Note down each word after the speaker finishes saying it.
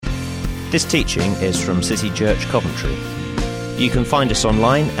This teaching is from City Church Coventry. You can find us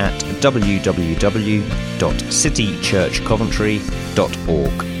online at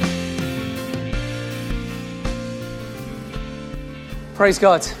www.citychurchcoventry.org. Praise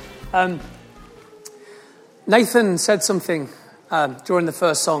God. Nathan said something during the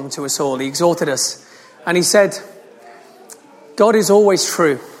first song to us all. He exhorted us and he said, God is always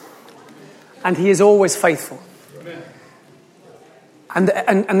true and he is always faithful. And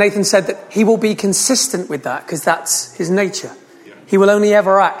Nathan said that he will be consistent with that because that's his nature. He will only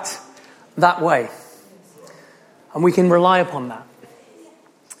ever act that way. And we can rely upon that.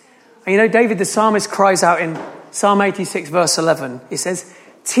 And you know, David the psalmist cries out in Psalm 86 verse 11. He says,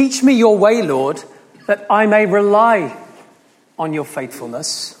 teach me your way, Lord, that I may rely on your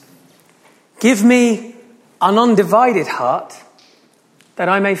faithfulness. Give me an undivided heart that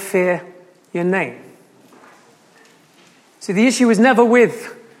I may fear your name. See, the issue is never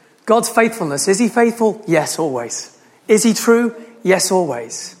with God's faithfulness. Is he faithful? Yes, always. Is he true? Yes,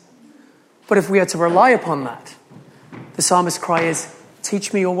 always. But if we are to rely upon that, the psalmist's cry is,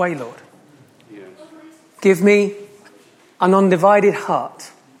 teach me your way, Lord. Yes. Give me an undivided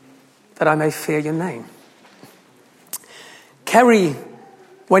heart that I may fear your name. Kerry,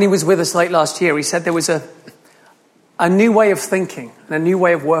 when he was with us late last year, he said there was a new way of thinking and a new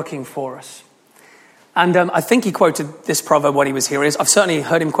way of working for us. And I think he quoted this proverb when he was here. I've certainly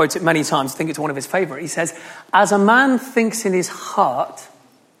heard him quote it many times. I think it's one of his favourite. He says, as a man thinks in his heart,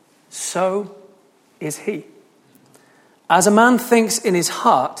 so is he. As a man thinks in his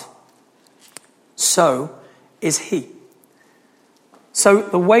heart, so is he. So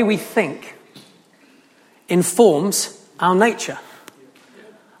the way we think informs our nature.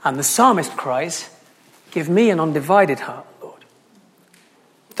 And the psalmist cries, give me an undivided heart, Lord,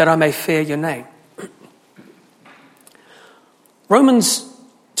 that I may fear your name. Romans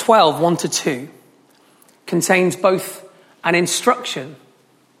 12, 1-2 contains both an instruction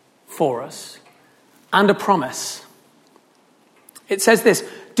for us and a promise. It says this,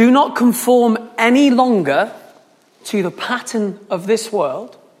 do not conform any longer to the pattern of this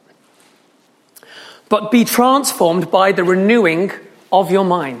world, but be transformed by the renewing of your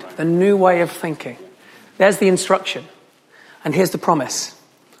mind, the new way of thinking. There's the instruction. And here's the promise.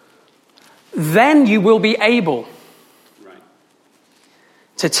 Then you will be able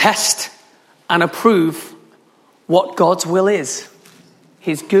to test and approve what God's will is.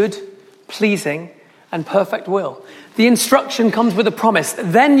 His good, pleasing, and perfect will. The instruction comes with a promise.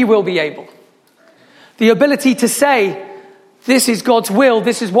 Then you will be able. The ability to say, this is God's will,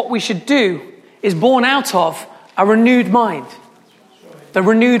 this is what we should do, is born out of a renewed mind. The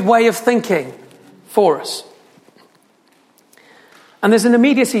renewed way of thinking for us. And there's an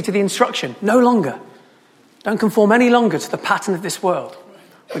immediacy to the instruction. No longer. Don't conform any longer to the pattern of this world.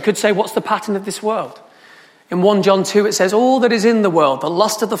 We could say, what's the pattern of this world? In 1 John 2, it says, all that is in the world, the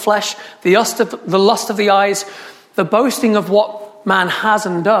lust of the flesh, the lust of the eyes, the boasting of what man has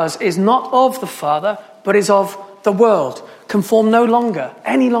and does is not of the Father, but is of the world. Conform no longer,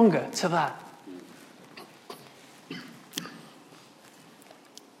 any longer to that.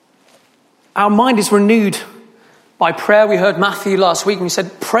 Our mind is renewed by prayer. We heard Matthew last week and we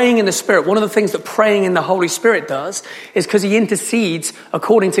said praying in the Spirit. One of the things that praying in the Holy Spirit does is because he intercedes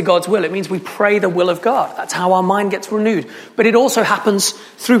according to God's will. It means we pray the will of God. That's how our mind gets renewed. But it also happens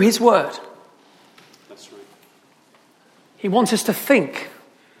through his word. That's right. He wants us to think.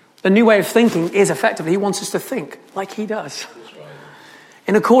 The new way of thinking is effectively, he wants us to think like he does. That's right.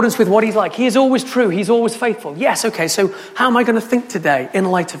 In accordance with what he's like. He is always true. He's always faithful. Yes, okay, so how am I going to think today in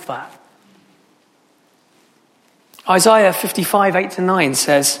light of that? Isaiah 55, 8-9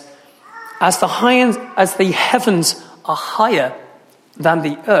 says, as the heavens are higher than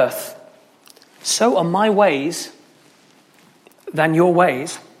the earth, so are my ways than your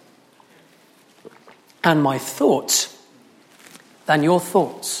ways, and my thoughts than your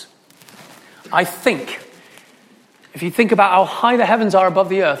thoughts. I think, if you think about how high the heavens are above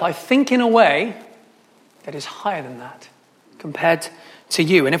the earth, I think in a way that is higher than that compared to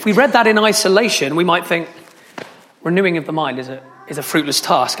you. And if we read that in isolation, we might think, renewing of the mind is a fruitless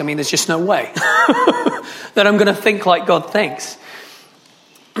task. I mean, there's just no way that I'm going to think like God thinks.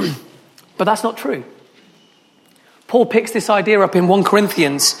 But that's not true. Paul picks this idea up in 1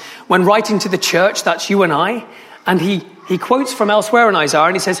 Corinthians when writing to the church, that's you and I, and he quotes from elsewhere in Isaiah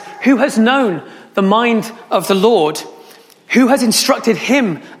and he says, who has known the mind of the Lord? Who has instructed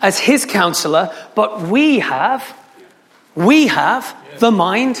him as his counselor? But we have the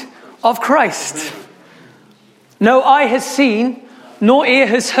mind of Christ. No eye has seen, nor ear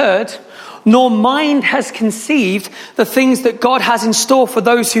has heard nor mind has conceived the things that God has in store for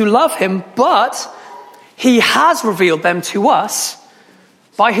those who love him, but he has revealed them to us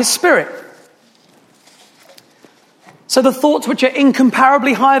by his Spirit. So the thoughts which are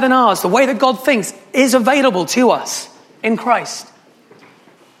incomparably higher than ours, the way that God thinks, is available to us in Christ.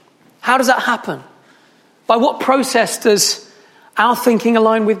 How does that happen? By what process does our thinking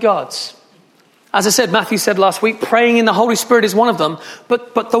align with God's? As I said, Matthew said last week, praying in the Holy Spirit is one of them,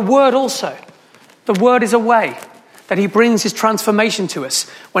 but the Word also. The Word is a way that he brings his transformation to us.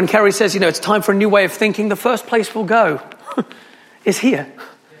 When Kerry says, it's time for a new way of thinking, the first place we'll go is here.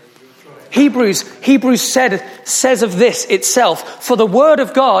 Hebrews says of this itself, for the word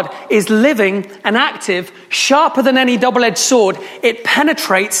of God is living and active, sharper than any double-edged sword. It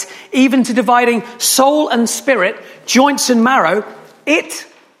penetrates even to dividing soul and spirit, joints and marrow. It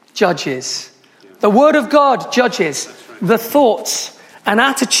judges. The word of God judges the thoughts and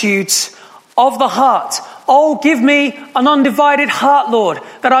attitudes of the heart. Oh, give me an undivided heart, Lord,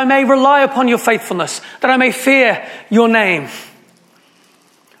 that I may rely upon your faithfulness, that I may fear your name.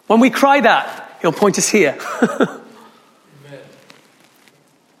 When we cry that, he'll point us here.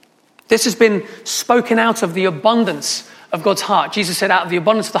 This has been spoken out of the abundance of God's heart. Jesus said, out of the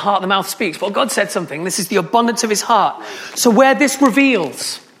abundance of the heart, the mouth speaks. Well, God said something. This is the abundance of his heart. So where this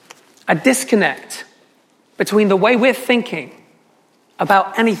reveals a disconnect between the way we're thinking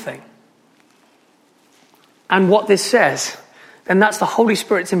about anything and what this says, then that's the Holy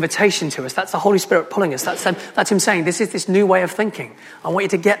Spirit's invitation to us. That's the Holy Spirit pulling us. That's him saying, this is this new way of thinking. I want you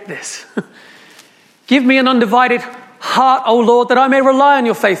to get this. Give me an undivided heart, O Lord, that I may rely on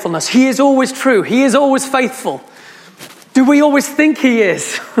your faithfulness. He is always true. He is always faithful. Do we always think he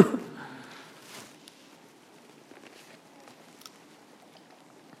is?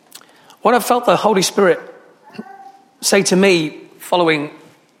 What I've felt the Holy Spirit say to me following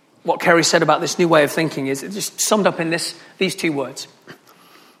what Kerry said about this new way of thinking is it just summed up in these two words.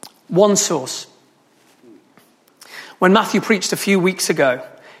 One source. When Matthew preached a few weeks ago,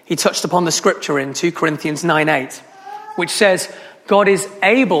 he touched upon the scripture in 2 Corinthians 9:8, which says, God is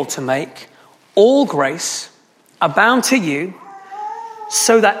able to make all grace abound to you,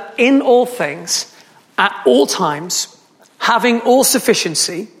 so that in all things, at all times, having all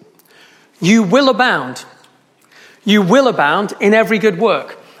sufficiency, you will abound. You will abound in every good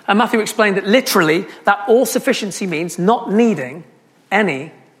work. And Matthew explained that literally that all sufficiency means not needing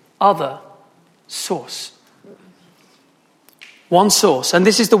any other source. One source. And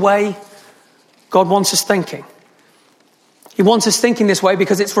this is the way God wants us thinking. He wants us thinking this way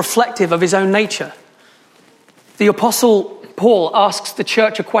because it's reflective of his own nature. The Apostle Paul asks the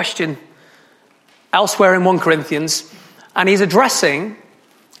church a question elsewhere in 1 Corinthians, and he's addressing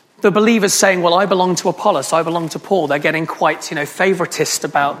the believers saying, well, I belong to Apollos, I belong to Paul. They're getting quite, favoritist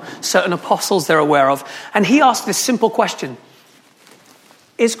about certain apostles they're aware of. And he asked this simple question.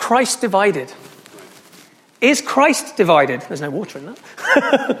 Is Christ divided? Is Christ divided? There's no water in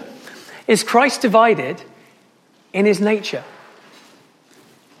that. Is Christ divided in his nature?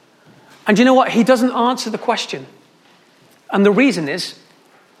 And you know what? He doesn't answer the question. And the reason is,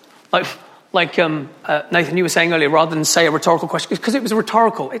 like Nathan, you were saying earlier, rather than say a rhetorical question, because it was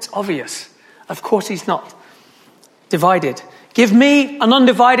rhetorical. It's obvious. Of course he's not divided. Give me an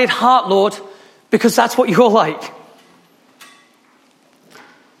undivided heart, Lord, because that's what you're like.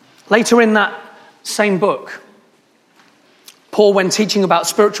 Later in that same book, Paul, when teaching about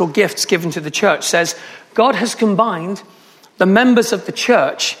spiritual gifts given to the church, says, God has combined the members of the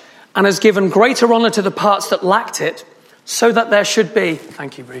church and has given greater honor to the parts that lacked it, so that there should be,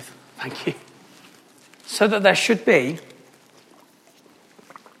 thank you, Ruth, thank you, so that there should be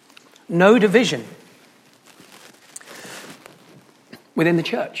no division within the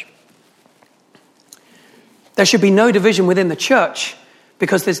church. There should be no division within the church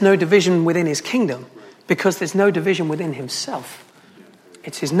because there's no division within his kingdom, because there's no division within himself.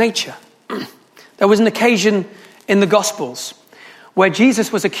 It's his nature. There was an occasion in the Gospels where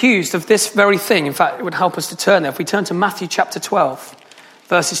Jesus was accused of this very thing. In fact, it would help us to turn there. If we turn to Matthew chapter 12,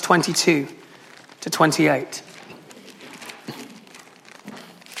 verses 22 to 28.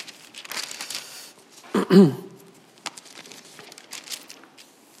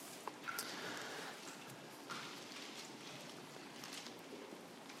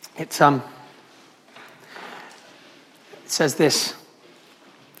 It says this.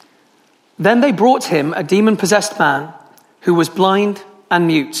 Then they brought him a demon-possessed man who was blind and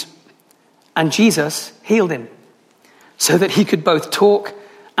mute, and Jesus healed him so that he could both talk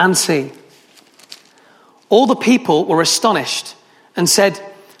and see. All the people were astonished and said,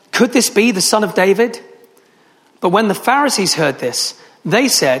 could this be the son of David? But when the Pharisees heard this, they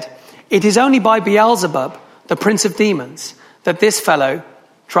said, It is only by Beelzebub, the prince of demons, that this fellow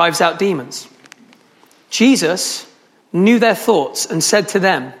drives out demons. Jesus knew their thoughts and said to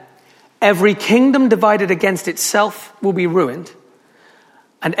them, every kingdom divided against itself will be ruined,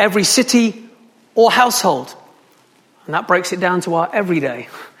 and every city or household, and that breaks it down to our everyday,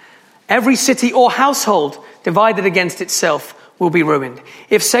 every city or household divided against itself will be ruined.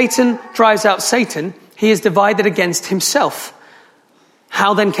 If Satan drives out Satan, he is divided against himself.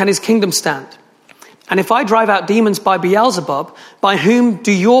 How then can his kingdom stand? And if I drive out demons by Beelzebub, by whom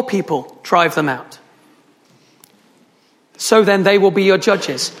do your people drive them out? So then they will be your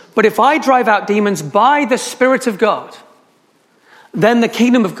judges. But if I drive out demons by the Spirit of God, then the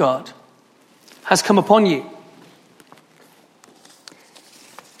kingdom of God has come upon you.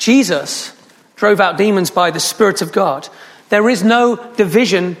 Jesus drove out demons by the Spirit of God. There is no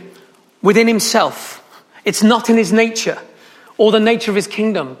division within himself. It's not in his nature or the nature of his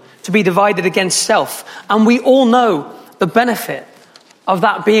kingdom to be divided against self. And we all know the benefit of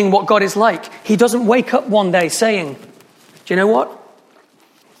that being what God is like. He doesn't wake up one day saying, do you know what?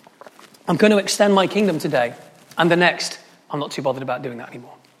 I'm going to extend my kingdom today. And the next, I'm not too bothered about doing that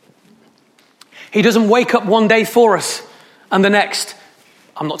anymore. He doesn't wake up one day for us. And the next,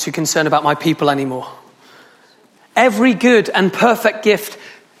 I'm not too concerned about my people anymore. Every good and perfect gift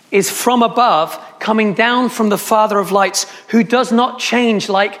is from above, coming down from the Father of lights, who does not change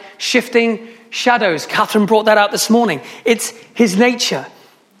like shifting shadows. Catherine brought that out this morning. It's his nature.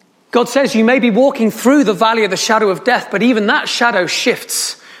 God says you may be walking through the valley of the shadow of death, but even that shadow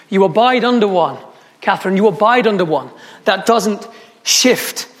shifts. You abide under one. Catherine, you abide under one. That doesn't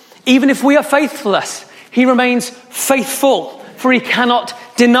shift. Even if we are faithless, he remains faithful, for he cannot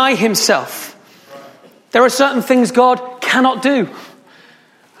deny himself. There are certain things God cannot do.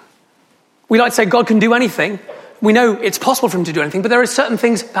 We like to say God can do anything. We know it's possible for him to do anything, but there are certain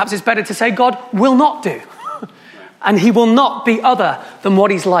things, perhaps it's better to say God will not do. And he will not be other than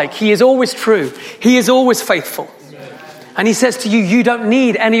what he's like. He is always true. He is always faithful. And he says to you, you don't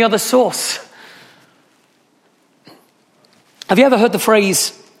need any other source. Have you ever heard the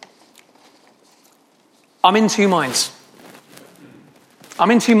phrase, I'm in two minds? I'm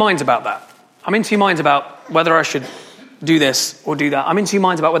in two minds about that. I'm in two minds about whether I should do this or do that. I'm in two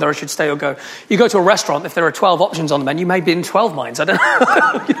minds about whether I should stay or go. You go to a restaurant, if there are 12 options on the menu, you may be in 12 minds. I don't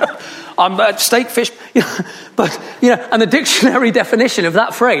know. I'm steak, fish. But, and the dictionary definition of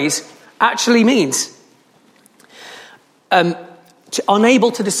that phrase actually means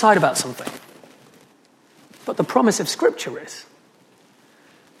unable to decide about something. But the promise of Scripture is,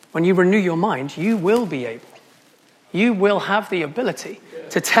 when you renew your mind, you will be able. You will have the ability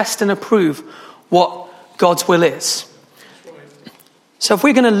to test and approve what God's will is. So if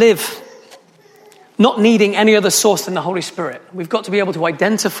we're going to live not needing any other source than the Holy Spirit, we've got to be able to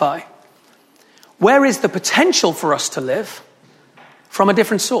identify where is the potential for us to live from a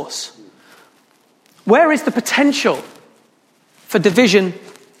different source. Where is the potential for division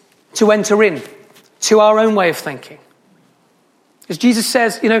to enter in to our own way of thinking? Because Jesus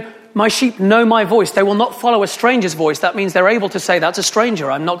says, my sheep know my voice. They will not follow a stranger's voice. That means they're able to say, that's a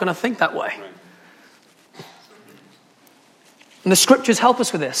stranger. I'm not going to think that way. And the scriptures help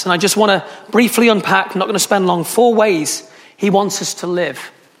us with this. And I just want to briefly unpack, I'm not going to spend long, 4 ways he wants us to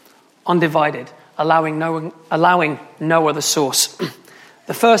live undivided, allowing no other source.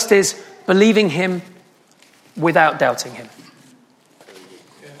 The first is believing him without doubting him.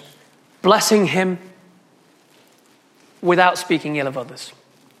 Blessing him without speaking ill of others.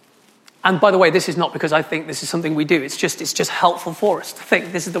 And by the way, this is not because I think this is something we do. It's just helpful for us to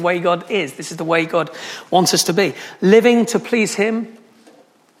think this is the way God is. This is the way God wants us to be. Living to please him,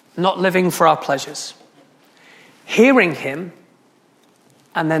 not living for our pleasures. Hearing him,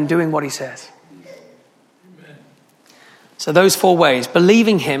 and then doing what he says. Amen. So those 4 ways.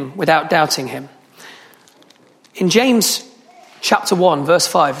 Believing him without doubting him. In James chapter 1, verse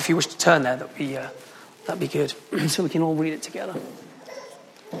 5, if you wish to turn there, that'd be good. So we can all read it together.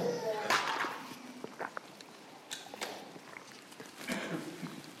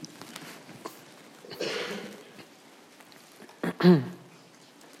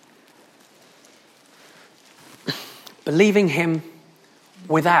 Believing him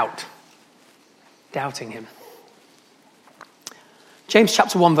without doubting him. James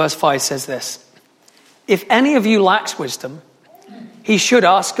chapter 1 verse 5 says this: if any of you lacks wisdom, he should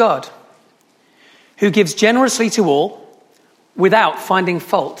ask God, who gives generously to all without finding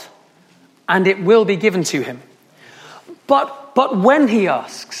fault, and it will be given to him. But when he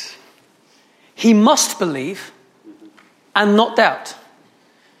asks, he must believe and not doubt,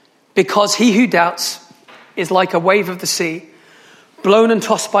 because he who doubts is like a wave of the sea, blown and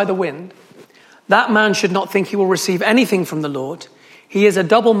tossed by the wind. That man should not think he will receive anything from the Lord. He is a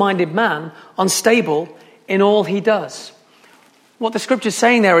double-minded man, unstable in all he does. What the scripture is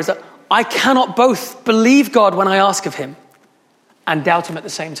saying there is that I cannot both believe God when I ask of him and doubt him at the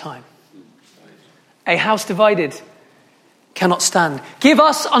same time. A house divided cannot stand. Give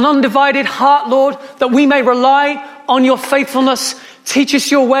us an undivided heart, Lord, that we may rely on your faithfulness. Teach us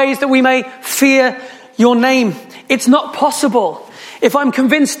your ways that we may fear your name. It's not possible. If I'm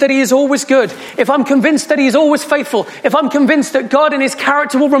convinced that he is always good, if I'm convinced that he is always faithful, if I'm convinced that God and his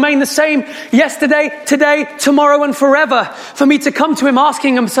character will remain the same yesterday, today, tomorrow, and forever, for me to come to him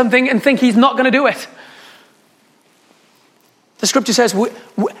asking him something and think he's not going to do it. The scripture says,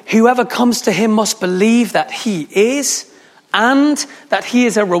 whoever comes to him must believe that he is, and that he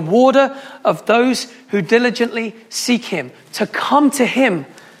is a rewarder of those who diligently seek him. To come to him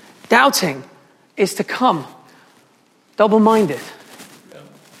doubting is to come double-minded.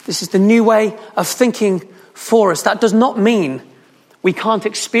 This is the new way of thinking for us. That does not mean we can't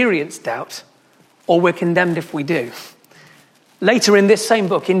experience doubt or we're condemned if we do. Later in this same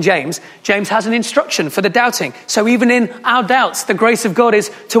book, in James, James has an instruction for the doubting. So even in our doubts, the grace of God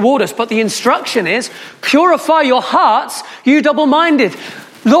is toward us. But the instruction is, purify your hearts, you double-minded.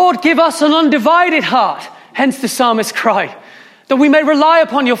 Lord, give us an undivided heart. Hence the psalmist cried, that we may rely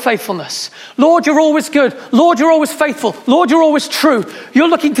upon your faithfulness. Lord, you're always good. Lord, you're always faithful. Lord, you're always true. You're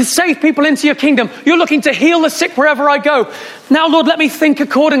looking to save people into your kingdom. You're looking to heal the sick wherever I go. Now, Lord, let me think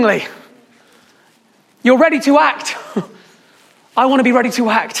accordingly. You're ready to act. I want to be ready to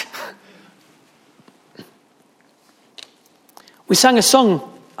act. We sang a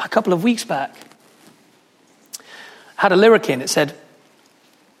song a couple of weeks back. Had a lyric in. It said,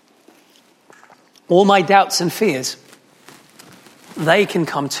 all my doubts and fears, they can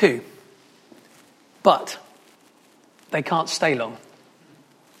come too, but they can't stay long.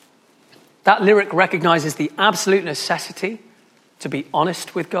 That lyric recognizes the absolute necessity to be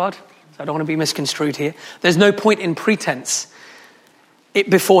honest with God. So I don't want to be misconstrued here. There's no point in pretense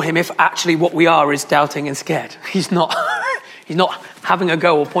before him if actually what we are is doubting and scared. He's not having a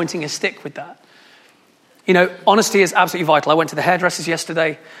go or pointing a stick with that. You know, honesty is absolutely vital. I went to the hairdressers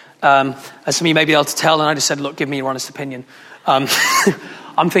yesterday, as some of you may be able to tell, and I just said, look, give me your honest opinion.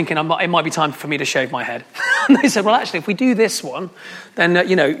 I'm thinking it might be time for me to shave my head. And they said, well, actually, if we do this one, then,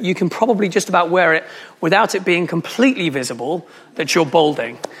 you can probably just about wear it without it being completely visible that you're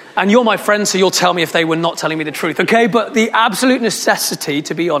balding. And you're my friend, so you'll tell me if they were not telling me the truth, okay? But the absolute necessity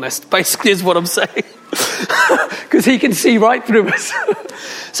to be honest, basically, is what I'm saying. Because he can see right through us.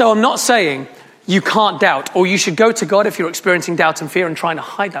 So I'm not saying you can't doubt, or you should go to God if you're experiencing doubt and fear and trying to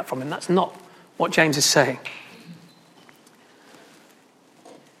hide that from him. That's not what James is saying.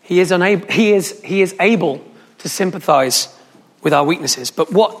 He is able to sympathize with our weaknesses.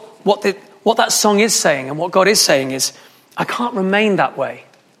 But what that song is saying and what God is saying is, I can't remain that way.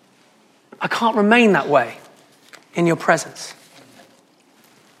 I can't remain that way in your presence.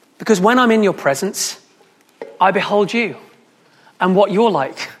 Because when I'm in your presence, I behold you and what you're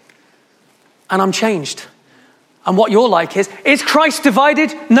like. And I'm changed. And what you're like is Christ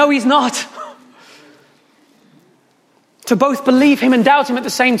divided? No, he's not. To both believe him and doubt him at the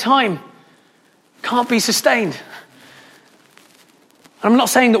same time can't be sustained. I'm not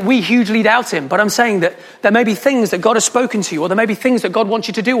saying that we hugely doubt him, but I'm saying that there may be things that God has spoken to you, or there may be things that God wants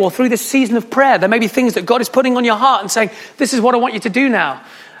you to do, or through this season of prayer, there may be things that God is putting on your heart and saying, this is what I want you to do now.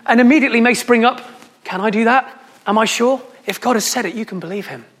 And immediately may spring up, can I do that? Am I sure? If God has said it, you can believe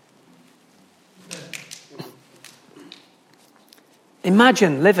him.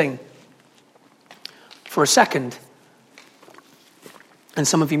 Imagine living for a second, and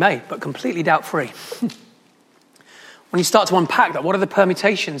some of you may, but completely doubt-free. When you start to unpack that, what are the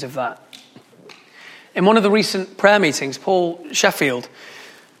permutations of that? In one of the recent prayer meetings, Paul Sheffield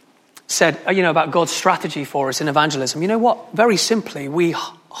said, about God's strategy for us in evangelism. You know what? Very simply, we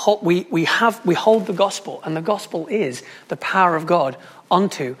hold the gospel, and the gospel is the power of God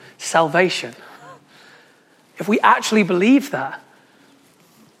unto salvation. If we actually believe that,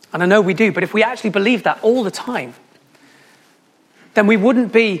 and I know we do, but if we actually believe that all the time, then we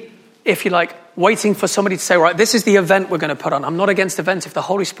wouldn't be, if you like, waiting for somebody to say, right, this is the event we're going to put on. I'm not against events. If the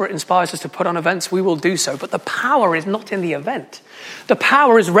Holy Spirit inspires us to put on events, we will do so. But the power is not in the event. The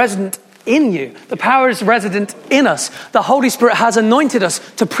power is resident in you. The power is resident in us. The Holy Spirit has anointed us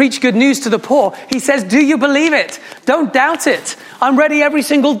to preach good news to the poor. He says, do you believe it? Don't doubt it. I'm ready every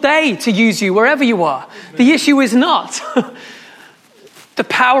single day to use you wherever you are. The issue is not the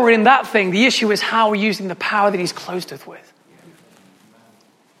power in that thing. The issue is how we're using the power that he's clothed us with.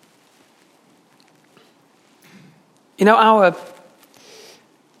 You know,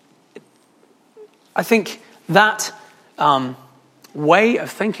 I think that way of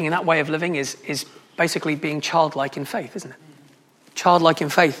thinking and that way of living is basically being childlike in faith, isn't it? Childlike in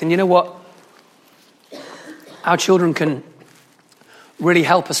faith. And you know what? Our children can really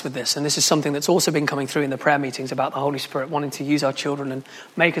help us with this. And this is something that's also been coming through in the prayer meetings about the Holy Spirit wanting to use our children and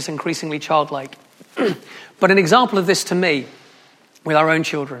make us increasingly childlike. But an example of this to me with our own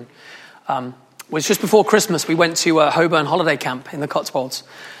children was just before Christmas. We went to a Holborn holiday camp in the Cotswolds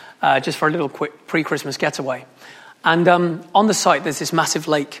just for a little quick pre-Christmas getaway. And on the site, there's this massive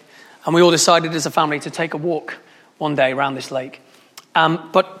lake. And we all decided as a family to take a walk one day around this lake.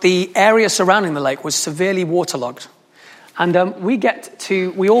 But the area surrounding the lake was severely waterlogged. And we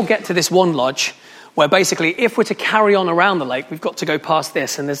all get to this one lodge where basically if we're to carry on around the lake, we've got to go past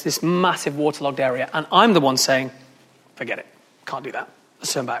this. And there's this massive waterlogged area. And I'm the one saying, forget it. Can't do that.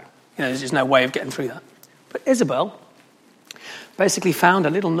 Let's turn back. There's just no way of getting through that. But Isabel basically found a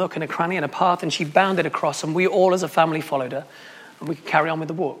little nook and a cranny and a path, and she bounded across, and we all as a family followed her, and we could carry on with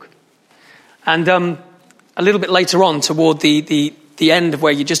the walk. And a little bit later on, toward the end of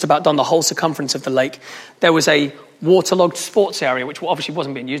where you'd just about done the whole circumference of the lake, there was a waterlogged sports area, which obviously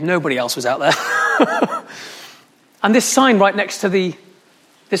wasn't being used. Nobody else was out there. And this sign right next to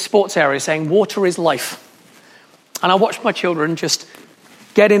this sports area saying, "Water is life." And I watched my children just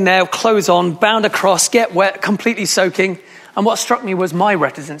get in there, clothes on, bound across, get wet, completely soaking. And what struck me was my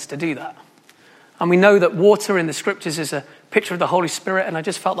reticence to do that. And we know that water in the scriptures is a picture of the Holy Spirit, and I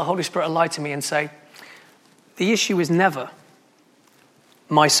just felt the Holy Spirit lie to me and say, the issue is never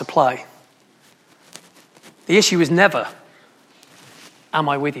my supply. The issue is never, am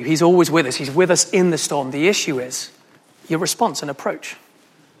I with you? He's always with us. He's with us in the storm. The issue is your response and approach.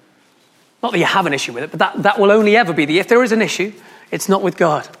 Not that you have an issue with it, but that will only ever be if there is an issue, it's not with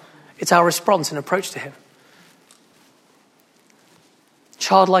God. It's our response and approach to him.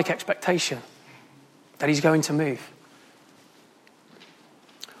 Childlike expectation that he's going to move.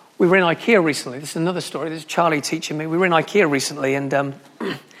 We were in IKEA recently. This is another story. This is Charlie teaching me. We were in IKEA recently and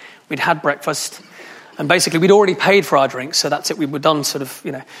we'd had breakfast. And basically we'd already paid for our drinks, so that's it. We were done sort of,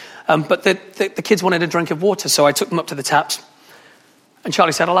 But the kids wanted a drink of water, so I took them up to the taps. And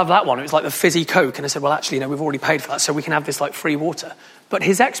Charlie said, "I'll have that one." It was like the fizzy Coke. And I said, "Well, actually, we've already paid for that, so we can have this like free water." But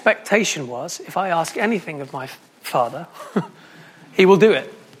his expectation was, if I ask anything of my father, he will do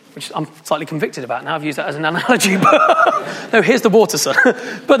it, which I'm slightly convicted about now. I've used that as an analogy. But no, here's the water, son.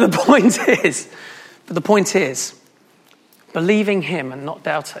 But the point is, believing him and not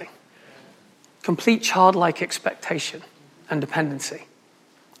doubting. Complete childlike expectation and dependency.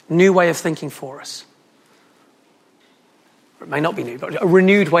 New way of thinking for us. It may not be new, but a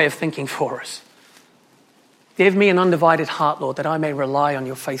renewed way of thinking for us. Give me an undivided heart, Lord, that I may rely on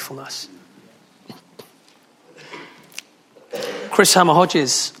your faithfulness. Chris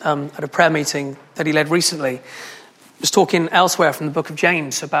Hammer-Hodges, at a prayer meeting that he led recently, was talking elsewhere from the book of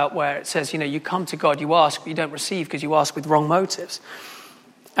James about where it says, you come to God, you ask, but you don't receive because you ask with wrong motives.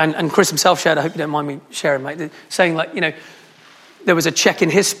 And Chris himself shared, I hope you don't mind me sharing, mate, saying there was a check in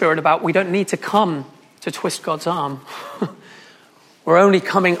his spirit about we don't need to come to twist God's arm. We're only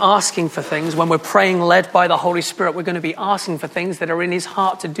coming asking for things. When we're praying led by the Holy Spirit, we're going to be asking for things that are in his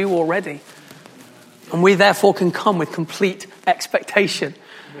heart to do already. And we therefore can come with complete expectation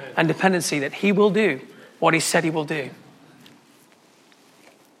and dependency that he will do what he said he will do.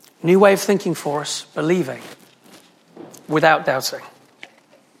 New way of thinking for us, believing without doubting.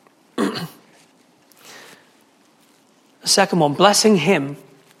 The second one, blessing him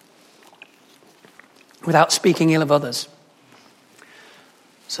without speaking ill of others.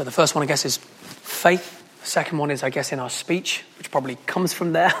 So the first one, I guess, is faith. The second one is, I guess, in our speech, which probably comes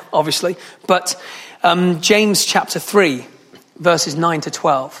from there, obviously. But James chapter 3, verses 9 to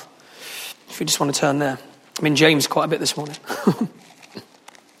 12. If you just want to turn there. I'm in James quite a bit this morning.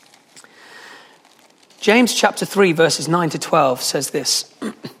 James chapter 3, verses 9 to 12 says this.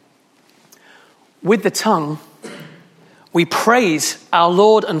 With the tongue, we praise our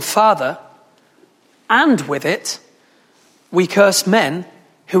Lord and Father, and with it, we curse men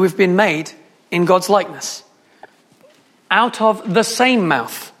who have been made in God's likeness. Out of the same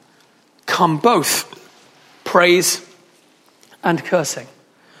mouth come both praise and cursing.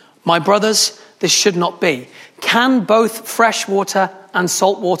 My brothers, this should not be. Can both fresh water and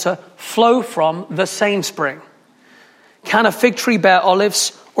salt water flow from the same spring? Can a fig tree bear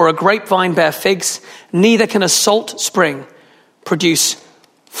olives or a grapevine bear figs? Neither can a salt spring produce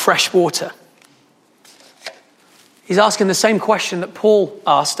fresh water. He's asking the same question that Paul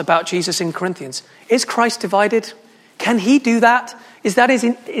asked about Jesus in Corinthians. Is Christ divided? Can he do that? Is that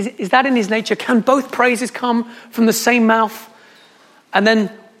in his nature? Can both praises come from the same mouth? And then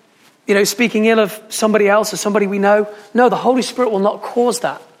speaking ill of somebody else or somebody we know. No, the Holy Spirit will not cause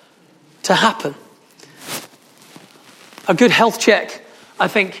that to happen. A good health check, I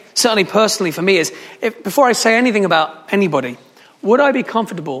think, certainly personally for me, is before I say anything about anybody, would I be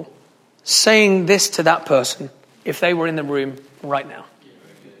comfortable saying this to that person if they were in the room right now?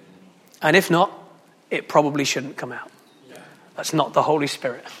 And if not, it probably shouldn't come out. That's not the Holy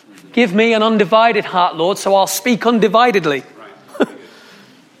Spirit. Give me an undivided heart, Lord, so I'll speak undividedly.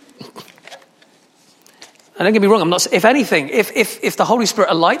 And don't get me wrong, I'm not. If anything, if the Holy Spirit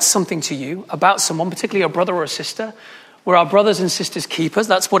alights something to you about someone, particularly a brother or a sister, we're our brothers and sisters keepers.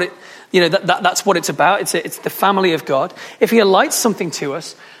 That's what it. That's what it's about. It's the family of God. If He alights something to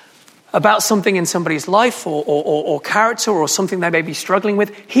us about something in somebody's life or character or something they may be struggling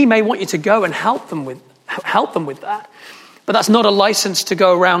with, He may want you to go and help them with that. But that's not a license to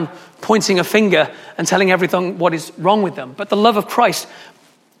go around pointing a finger and telling everything what is wrong with them. But the love of Christ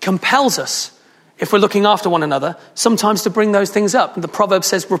compels us, if we're looking after one another, sometimes to bring those things up. And the proverb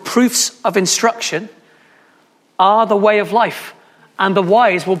says, reproofs of instruction are the way of life. And the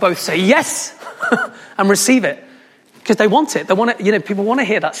wise will both say yes and receive it. Because they want it. They want it. People want to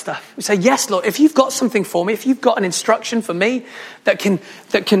hear that stuff. We say, yes, Lord, if you've got something for me, if you've got an instruction for me that can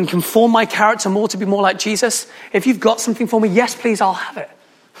conform my character more to be more like Jesus, if you've got something for me, yes, please, I'll have it.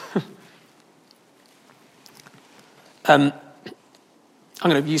 I'm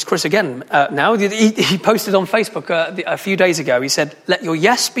going to use Chris again now. He posted on Facebook a few days ago. He said, let your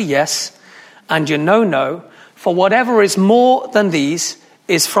yes be yes and your no, no. For whatever is more than these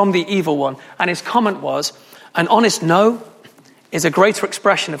is from the evil one. And his comment was, an honest no is a greater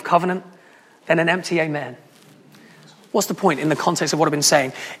expression of covenant than an empty amen. What's the point in the context of what I've been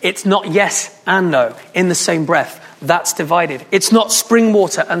saying? It's not yes and no in the same breath. That's divided. It's not spring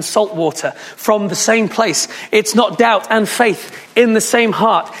water and salt water from the same place. It's not doubt and faith in the same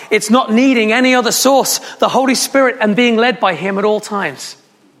heart. It's not needing any other source, the Holy Spirit, and being led by Him at all times.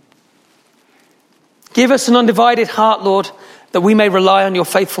 Give us an undivided heart, Lord, that we may rely on your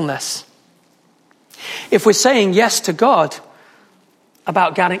faithfulness. If we're saying yes to God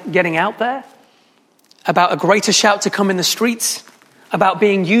about getting out there, about a greater shout to come in the streets, about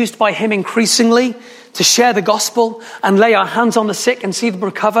being used by Him increasingly to share the gospel and lay our hands on the sick and see them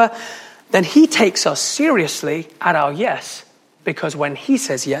recover, then He takes us seriously at our yes, because when He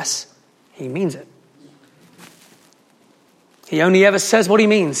says yes, He means it. He only ever says what He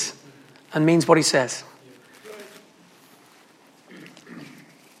means and means what He says.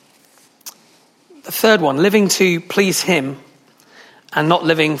 The third one, living to please Him and not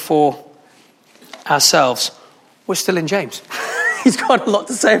living for ourselves. We're still in James. He's got a lot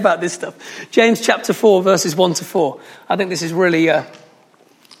to say about this stuff. James chapter 4, verses 1 to 4. I think this is really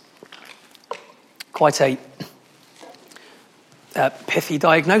quite a pithy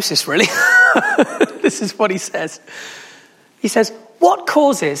diagnosis, really. This is what he says. He says, what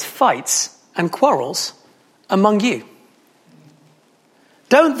causes fights and quarrels among you?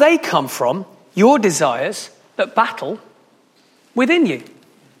 Don't they come from your desires that battle within you?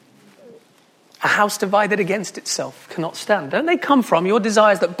 A house divided against itself cannot stand. Don't they come from your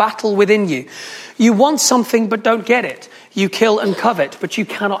desires that battle within you? You want something but don't get it. You kill and covet, but you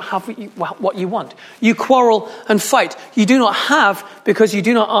cannot have what you want. You quarrel and fight. You do not have because you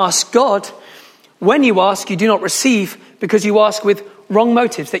do not ask God. When you ask, you do not receive because you ask with wrong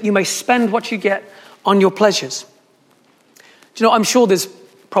motives, that you may spend what you get on your pleasures. Do you know, I'm sure there's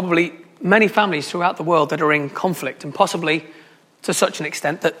probably many families throughout the world that are in conflict, and possibly to such an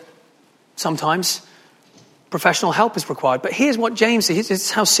extent that sometimes professional help is required. But here's what James says. This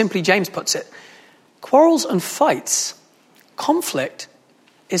is how simply James puts it. Quarrels and fights, conflict,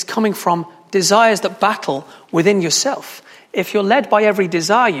 is coming from desires that battle within yourself. If you're led by every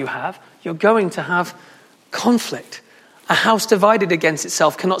desire you have, you're going to have conflict. A house divided against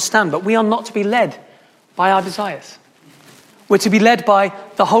itself cannot stand. But we are not to be led by our desires. We're to be led by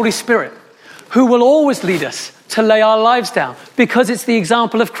the Holy Spirit, who will always lead us to lay our lives down, because it's the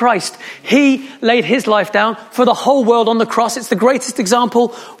example of Christ. He laid His life down for the whole world on the cross. It's the greatest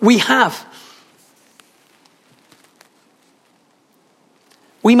example we have.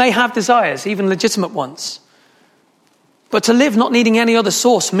 We may have desires, even legitimate ones, but to live not needing any other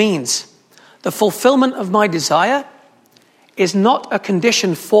source means the fulfillment of my desire is not a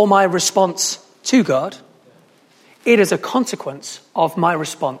condition for my response to God. It is a consequence of my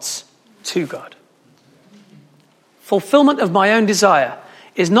response to God. Fulfillment of my own desire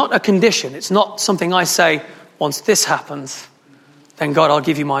is not a condition. It's not something I say, once this happens, then God, I'll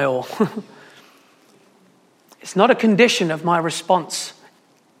give you my all. It's not a condition of my response.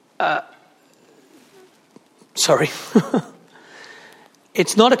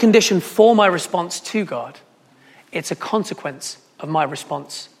 It's not a condition for my response to God. It's a consequence of my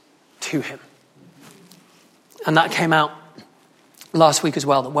response to him. And that came out last week as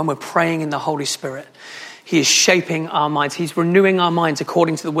well, that when we're praying in the Holy Spirit, he is shaping our minds. He's renewing our minds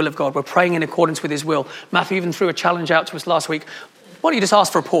according to the will of God. We're praying in accordance with his will. Matthew even threw a challenge out to us last week. Why don't you just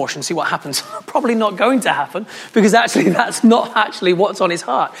ask for a Porsche and see what happens? Probably not going to happen, because actually that's not actually what's on his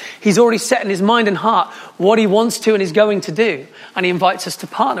heart. He's already set in his mind and heart what he wants to and is going to do. And he invites us to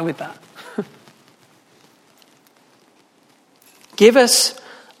partner with that. Give us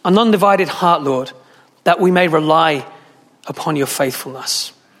an undivided heart, Lord, that we may rely upon your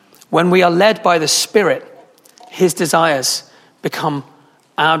faithfulness. When we are led by the Spirit, his desires become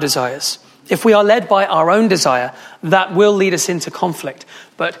our desires. If we are led by our own desire, that will lead us into conflict.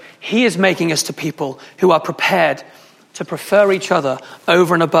 But he is making us to people who are prepared to prefer each other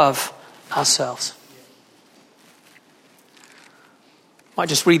over and above ourselves. I might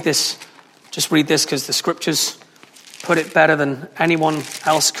just read this because the scriptures put it better than anyone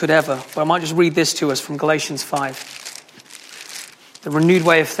else could ever. But I might just read this to us from Galatians 5. The renewed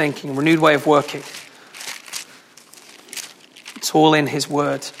way of thinking, renewed way of working. It's all in his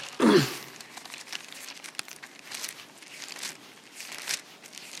word.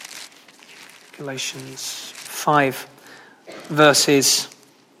 Galatians 5, verses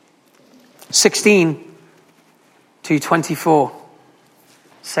 16 to 24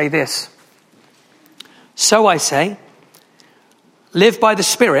 say this. So I say, live by the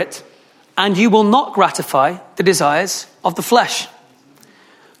Spirit, and you will not gratify the desires of the flesh.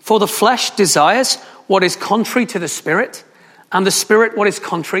 For the flesh desires what is contrary to the Spirit, and the Spirit what is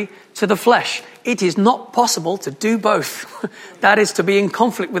contrary to the flesh. It is not possible to do both. That is to be in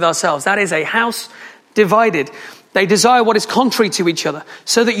conflict with ourselves. That is a house divided. They desire what is contrary to each other,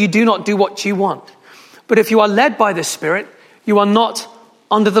 so that you do not do what you want. But if you are led by the Spirit, you are not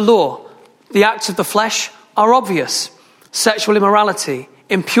under the law. The acts of the flesh are obvious: sexual immorality,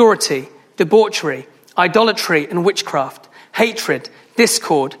 impurity, debauchery, idolatry and witchcraft, hatred,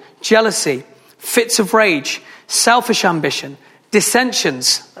 discord, jealousy, fits of rage, selfish ambition,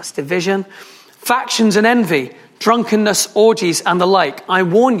 dissensions, that's division, factions and envy, drunkenness, orgies and the like. I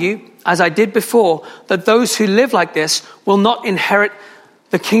warn you, as I did before, that those who live like this will not inherit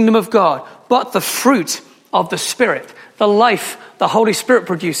the kingdom of God. But the fruit of the Spirit, the life the Holy Spirit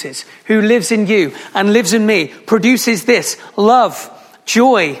produces, who lives in you and lives in me, produces this: love,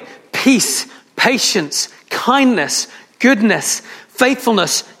 joy, peace, patience, kindness, goodness,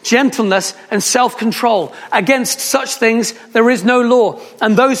 faithfulness, gentleness, and self-control. Against such things there is no law.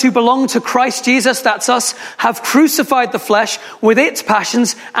 And those who belong to Christ Jesus, that's us, have crucified the flesh with its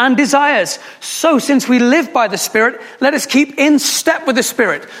passions and desires. So since we live by the Spirit, let us keep in step with the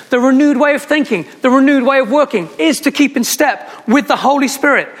Spirit. The renewed way of thinking, the renewed way of working is to keep in step with the Holy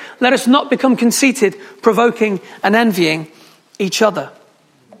Spirit. Let us not become conceited, provoking and envying each other.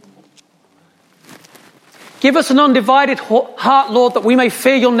 Give us an undivided heart, Lord, that we may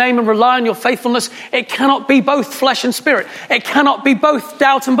fear your name and rely on your faithfulness. It cannot be both flesh and spirit. It cannot be both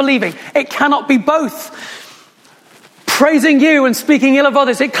doubt and believing. It cannot be both praising you and speaking ill of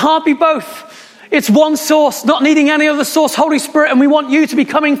others. It can't be both. It's one source, not needing any other source, Holy Spirit, and we want you to be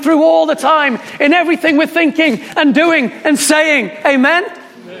coming through all the time in everything we're thinking and doing and saying. Amen?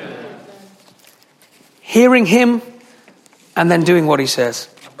 Amen. Hearing him and then doing what he says.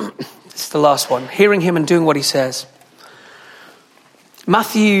 It's the last one. Hearing him and doing what he says.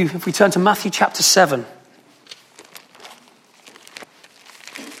 Matthew, if we turn to Matthew chapter 7.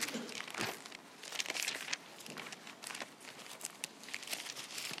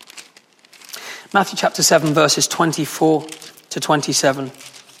 Matthew chapter 7, verses 24 to 27.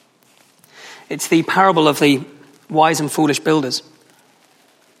 It's the parable of the wise and foolish builders.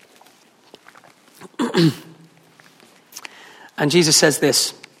 And Jesus says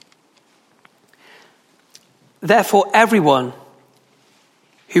this: therefore, everyone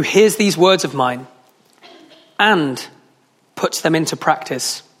who hears these words of mine and puts them into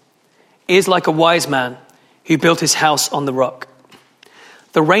practice is like a wise man who built his house on the rock.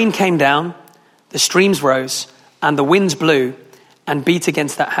 The rain came down, the streams rose, and the winds blew and beat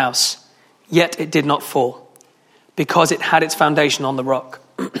against that house. Yet it did not fall, because it had its foundation on the rock.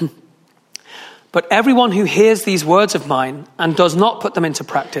 But everyone who hears these words of mine and does not put them into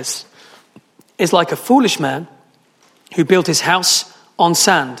practice is like a foolish man who built his house on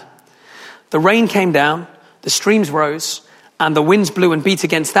sand. The rain came down, the streams rose, and the winds blew and beat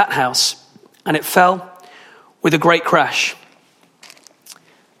against that house, and it fell with a great crash.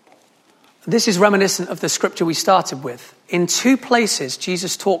 This is reminiscent of the scripture we started with. In two places,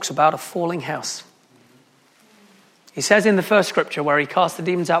 Jesus talks about a falling house. He says in the first scripture where he cast the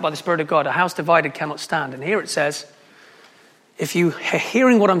demons out by the Spirit of God, a house divided cannot stand. And here it says, if you are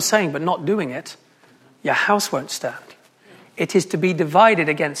hearing what I'm saying but not doing it, your house won't stand. It is to be divided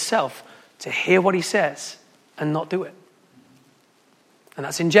against self, to hear what he says and not do it. And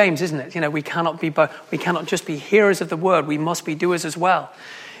that's in James, isn't it? You know, we cannot just be hearers of the word, we must be doers as well.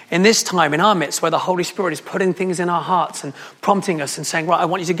 In this time, in our midst, where the Holy Spirit is putting things in our hearts and prompting us and saying, right, I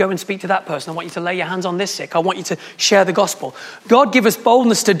want you to go and speak to that person. I want you to lay your hands on this sick. I want you to share the gospel. God give us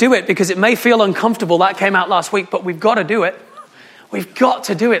boldness to do it, because it may feel uncomfortable. That came out last week, but we've got to do it. We've got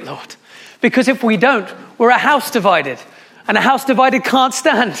to do it, Lord. Because if we don't, we're a house divided. And a house divided can't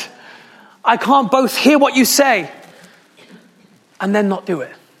stand. I can't both hear what you say and then not do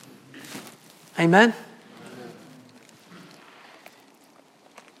it. Amen?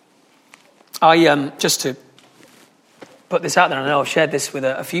 Just to put this out there, I know I've shared this with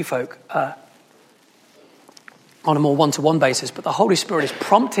a few folk on a more one-to-one basis, but the Holy Spirit is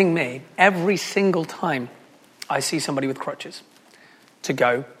prompting me every single time I see somebody with crutches to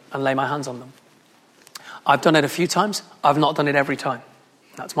go and lay my hands on them. I've done it a few times. I've not done it every time.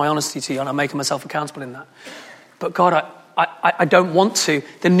 That's my honesty to you, and I'm making myself accountable in that. But God, I don't want to.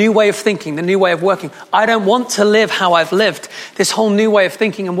 The new way of thinking, the new way of working, I don't want to live how I've lived. This whole new way of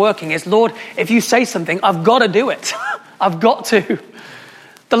thinking and working is, Lord, if you say something, I've got to do it. I've got to.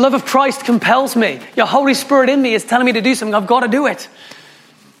 The love of Christ compels me. Your Holy Spirit in me is telling me to do something. I've got to do it.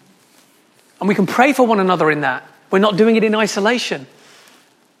 And we can pray for one another in that. We're not doing it in isolation.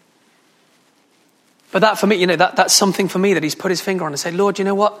 But that for me, you know, that's something for me that he's put his finger on and say, Lord, you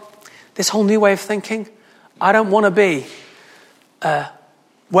know what? This whole new way of thinking, I don't want to be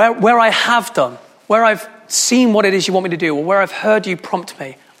where I have done, where I've seen what it is you want me to do, or where I've heard you prompt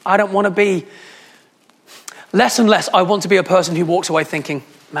me. I don't want to be less and less. I want to be a person who walks away thinking,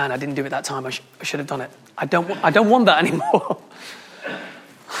 man, I didn't do it that time. I should have done it. I don't want that anymore.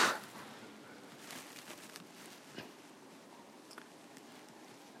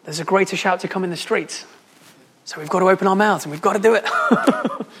 There's a greater shout to come in the streets. So we've got to open our mouths and we've got to do it.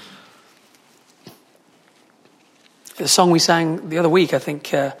 The song we sang the other week, I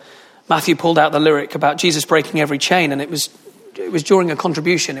think Matthew pulled out the lyric about Jesus breaking every chain, and it was during a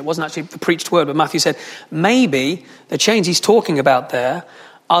contribution. It wasn't actually the preached word, but Matthew said, maybe the chains he's talking about there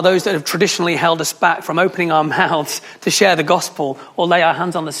are those that have traditionally held us back from opening our mouths to share the gospel or lay our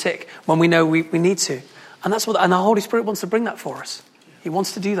hands on the sick when we know we need to. And that's and the Holy Spirit wants to bring that for us. He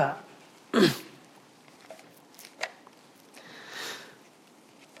wants to do that.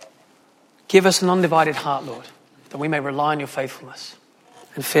 Give us an undivided heart, Lord, that we may rely on your faithfulness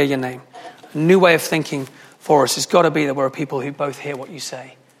and fear your name. A new way of thinking for us has got to be that we're a people who both hear what you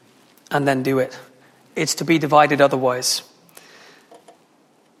say and then do it. It's to be divided otherwise.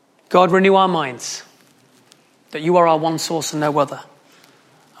 God, renew our minds that you are our one source and no other.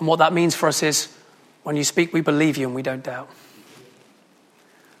 And what that means for us is when you speak, we believe you and we don't doubt.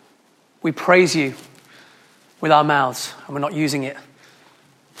 We praise you with our mouths, and we're not using it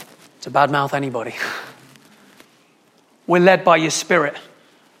to badmouth anybody. We're led by your Spirit,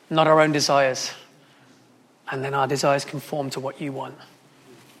 not our own desires. And then our desires conform to what you want.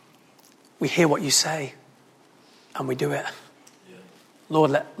 We hear what you say, and we do it.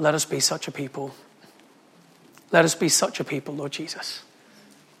 Lord, let us be such a people. Let us be such a people, Lord Jesus.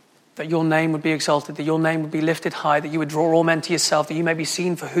 That your name would be exalted, that your name would be lifted high, that you would draw all men to yourself, that you may be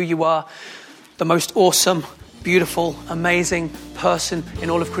seen for who you are, the most awesome, beautiful, amazing person in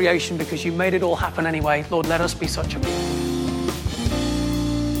all of creation, because you made it all happen anyway. Lord, let us be such a people.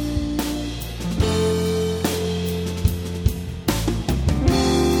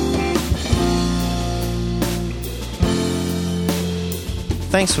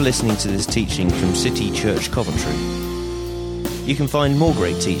 Thanks for listening to this teaching from City Church Coventry. You can find more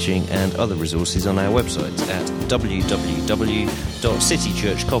great teaching and other resources on our website at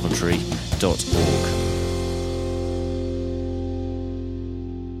www.citychurchcoventry.org.